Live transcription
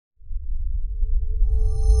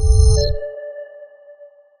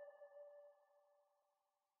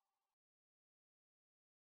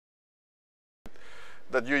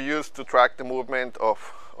that you use to track the movement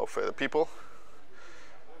of people.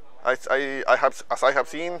 As I have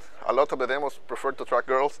seen, a lot of the demos prefer to track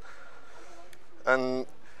girls, and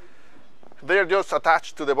they're just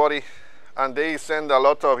attached to the body, and they send a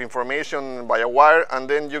lot of information by a wire, and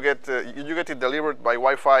then you get it delivered by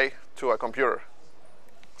Wi-Fi to a computer.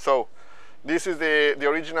 So this is the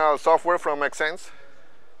original software from Xsense.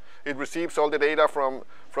 It receives all the data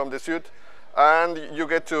from the suit, and you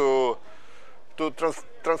get to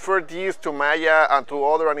transfer these to Maya and to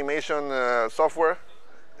other animation software.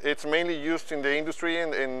 It's mainly used in the industry, in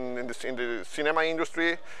the cinema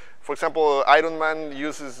industry. For example, Iron Man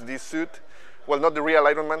uses this suit. Well, not the real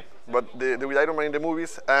Iron Man, but the Iron Man in the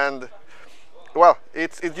movies. And well,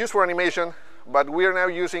 it's used for animation, but we are now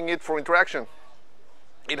using it for interaction.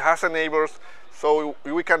 It has enablers, so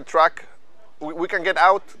we can track, we can get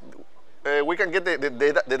out, we can get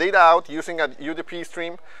the data out using a UDP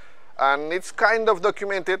stream, and it's kind of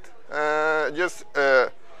documented. Just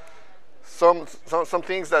some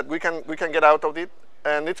things that we can get out of it,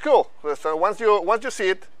 and it's cool. So once you see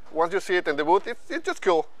it in the booth, it's just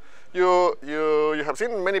cool. You have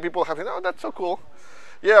seen, many people have seen, oh, that's so cool.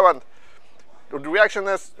 Yeah, but the reaction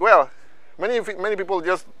is, well, many people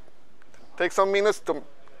just take some minutes to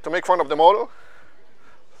make fun of the model.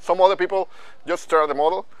 Some other people just stare at the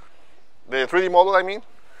model, the 3D model, I mean.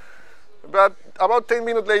 But about 10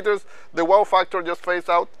 minutes later, the wow factor just fades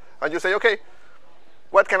out, and you say, okay,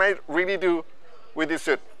 what can I really do with this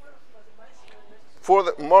suit?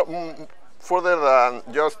 Further than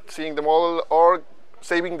just seeing the model or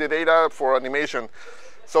saving the data for animation.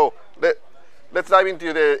 So let's dive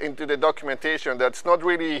into the documentation. That's not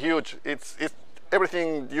really huge. It's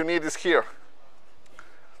everything you need is here.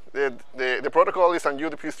 The protocol is on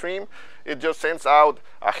UDP stream. It just sends out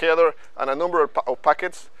a header and a number of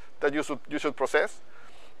packets that you should process.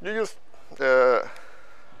 You just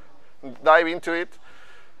dive into it.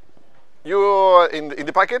 You in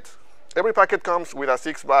the packet. Every packet comes with a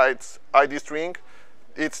 6 bytes ID string.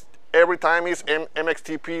 It's every time is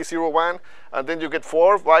MXTP01, and then you get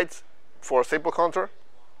 4 bytes for sample counter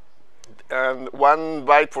and 1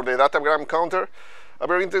 byte for the datagram counter. A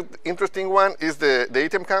very interesting one is the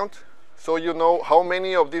datum count. So you know how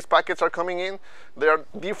many of these packets are coming in. There are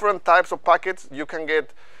different types of packets. You can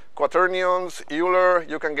get quaternions, Euler.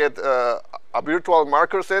 You can get a virtual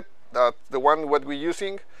marker set, that's the one what we're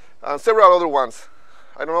using, and several other ones.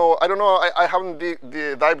 I don't know. I haven't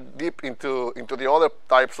dived deep into the other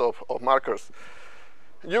types of markers.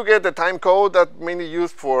 You get the time code that mainly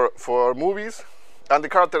used for movies, and the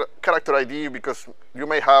character ID, because you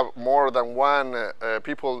may have more than one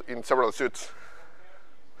people in several suits.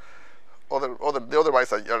 The other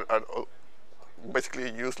bytes are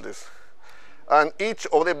basically useless. And each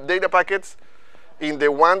of the data packets, in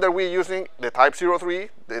the one that we're using, the type 03,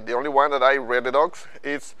 the only one that I read the docs,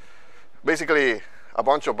 it's basically a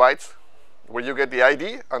bunch of bytes where you get the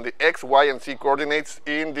ID and the X, Y, and Z coordinates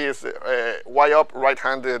in this Y-up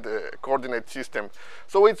right-handed coordinate system.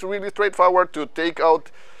 So it's really straightforward to take out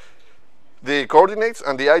the coordinates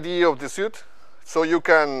and the ID of the suit, so you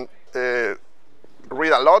can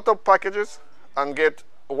read a lot of packages and get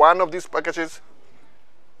one of these packages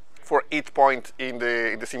for each point in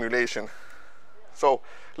the simulation. So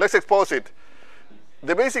let's expose it.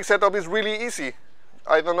 The basic setup is really easy.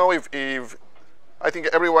 I don't know if I think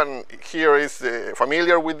everyone here is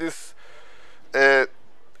familiar with this.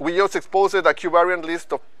 We just exposed a QVariant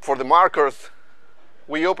list for the markers.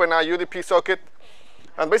 We open a UDP socket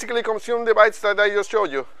and basically consume the bytes that I just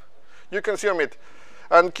showed you. You consume it.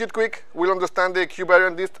 And QtQuick will understand the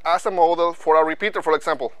QVariant list as a model for a repeater, for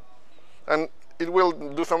example. And it will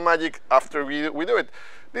do some magic after we do it.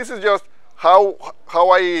 This is just how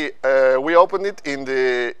we open it in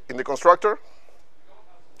the constructor.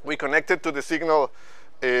 We connected to the signal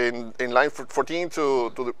in line 14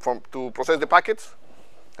 to process the packets,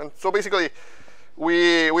 and so basically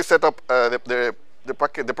we set up the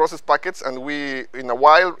process packets, and we in a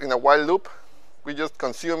while loop we just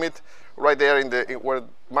consume it right there where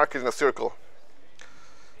marked in a circle.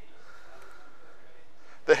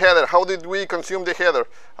 The header. How did we consume the header?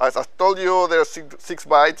 As I told you, there are 6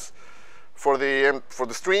 bytes for the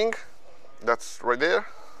string. That's right there,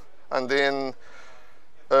 and then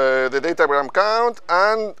the datagram count,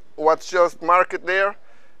 and what's just marked there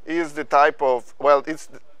is the type of, well, it's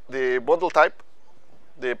the bundle type,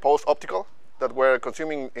 the post-optical that we're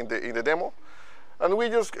consuming in the demo, and we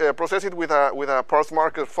just process it with a parse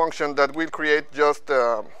marker function that will create just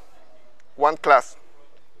one class.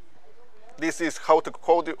 This is how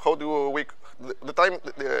do we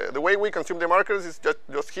the way we consume the markers is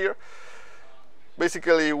just here.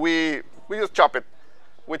 Basically, we just chop it.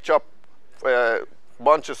 we chop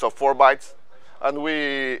bunches of 4 bytes, and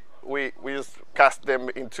we just cast them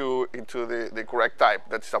into the correct type.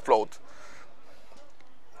 That's a float.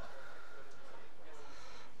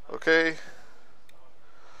 Okay.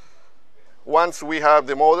 Once we have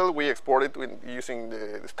the model, we export it using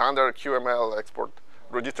the standard QML export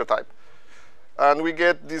register type. And we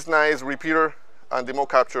get this nice repeater and demo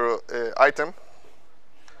capture item.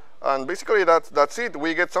 And basically that's it.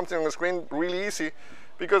 We get something on the screen really easy,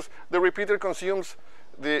 because the repeater consumes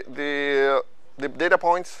the data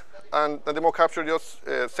points, and the demo capture just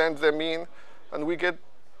sends them in, and we get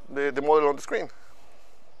the model on the screen.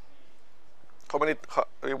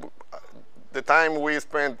 The time we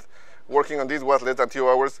spent working on this was less than 2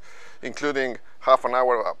 hours, including half an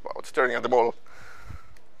hour about staring at the model.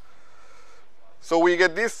 So we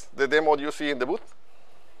get this, the demo you see in the booth.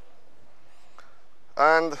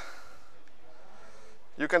 And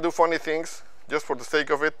you can do funny things just for the sake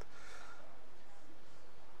of it.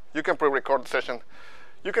 You can pre-record the session.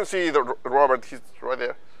 You can see Robert, he's right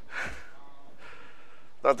there.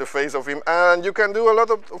 That's the face of him. And you can do a lot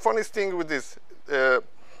of funny things with this.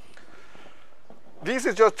 This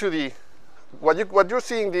is just 2D. What you're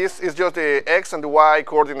seeing this is just the X and the Y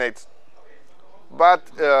coordinates. But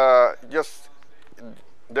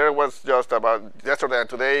there was just about yesterday and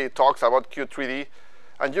today talks about Qt3D.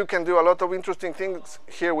 And you can do a lot of interesting things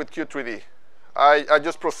here with Qt3D. I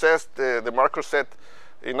just processed the marker set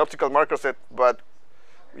in optical marker set, but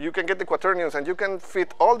you can get the quaternions, and you can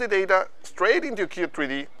fit all the data straight into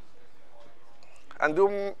Qt3D and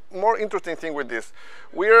do more interesting thing with this.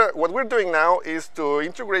 What we're doing now is to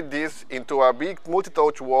integrate this into a big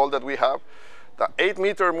multi-touch wall that we have, the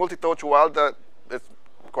 8-meter multi-touch wall that is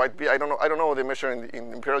quite big. I don't know the measure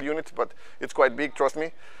in imperial units, but it's quite big. Trust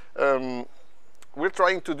me. We're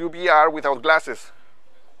trying to do VR without glasses.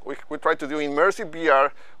 We try to do immersive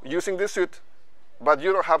VR using the suit, but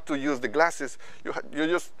you don't have to use the glasses. You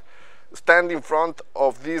just stand in front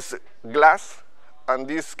of this glass, and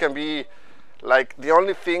this can be like the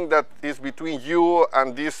only thing that is between you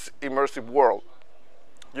and this immersive world.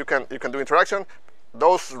 You can do interaction.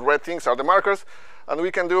 Those red things are the markers, and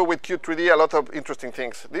we can do with Qt3D a lot of interesting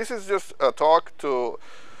things. This is just a talk to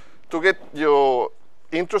get you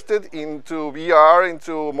interested into VR,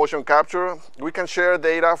 into motion capture. We can share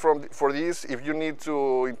data for this. If you need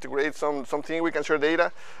to integrate something, we can share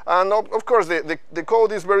data. And of course, the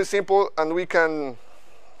code is very simple, and we can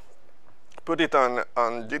put it on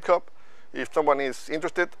GitHub if someone is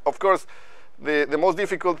interested. Of course, the most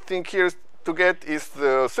difficult thing here to get is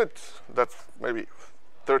the suit. That's maybe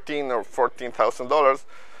 $13,000 or $14,000,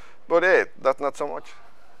 but hey, that's not so much.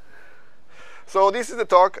 So this is the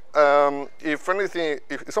talk. If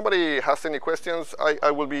somebody has any questions, I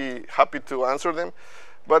will be happy to answer them.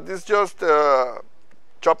 But it's just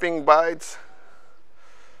chopping bytes,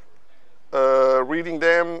 reading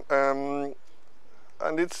them,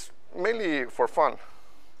 and it's mainly for fun.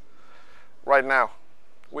 Right now,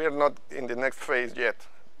 we are not in the next phase yet.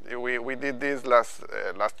 We did this last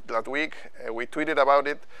week. We tweeted about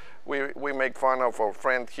it. We make fun of our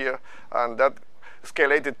friend here, and that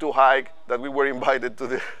escalated too high that we were invited to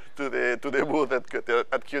the booth at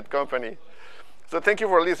Qt Company. So thank you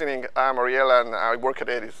for listening. I'm Ariel, and I work at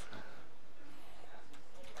EDIS.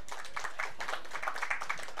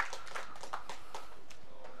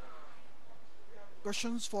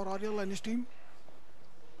 Questions for Ariel and his team?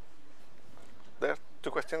 There,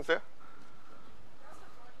 2 questions there.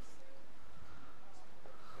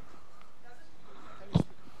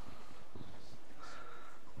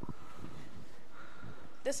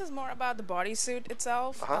 This is more about the bodysuit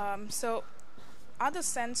itself. So are the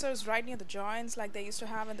sensors right near the joints like they used to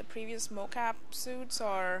have in the previous mocap suits,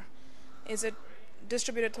 or is it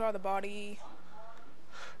distributed throughout the body?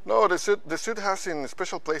 No, the suit has in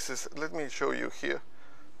special places. Let me show you here.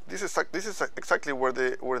 This is exactly where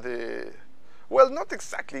the well, not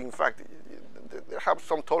exactly. In fact, they have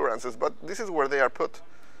some tolerances, but this is where they are put.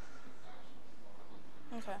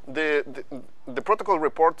 Okay. The protocol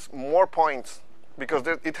reports more points because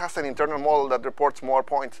it has an internal model that reports more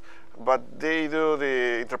points, but they do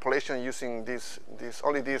the interpolation using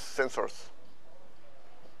only these sensors.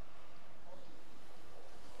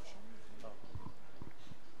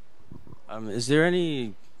 Is there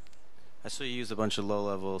any? I saw you use a bunch of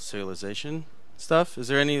low-level serialization stuff. Is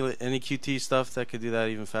there any Qt stuff that could do that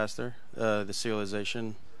even faster? The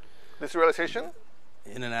serialization. The serialization?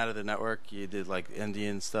 In and out of the network, you did like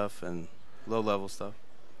endian stuff and low-level stuff.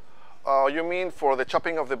 You mean for the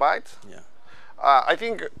chopping of the bytes? Yeah. I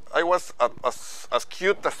think I was as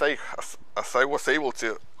cute as I was able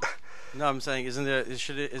to. No, I'm saying, is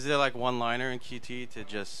there like one liner in Qt to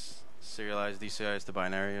just serialize, deserialize to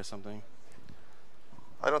binary or something?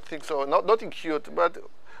 I don't think so. Not in Qt, but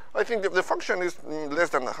I think the function is less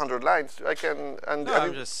than 100 lines. I can and No,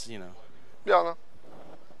 I'm just, you know. Yeah, no.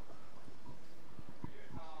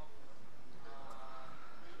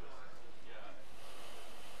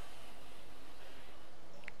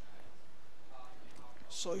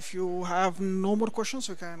 So if you have no more questions,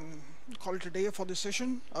 we can call it a day for this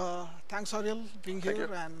session. Thanks, Ariel, being here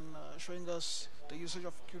and showing us the usage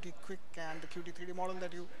of Qt Quick and the Qt 3D model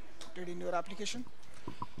that you did in your application.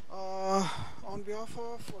 On behalf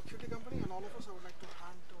of Qt Company and all of us, I would like to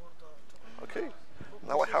hand over the Okay.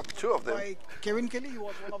 Now I have two of them. by Kevin Kelly. He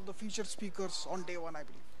was one of the featured speakers on day one, I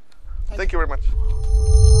believe. Thank you very much.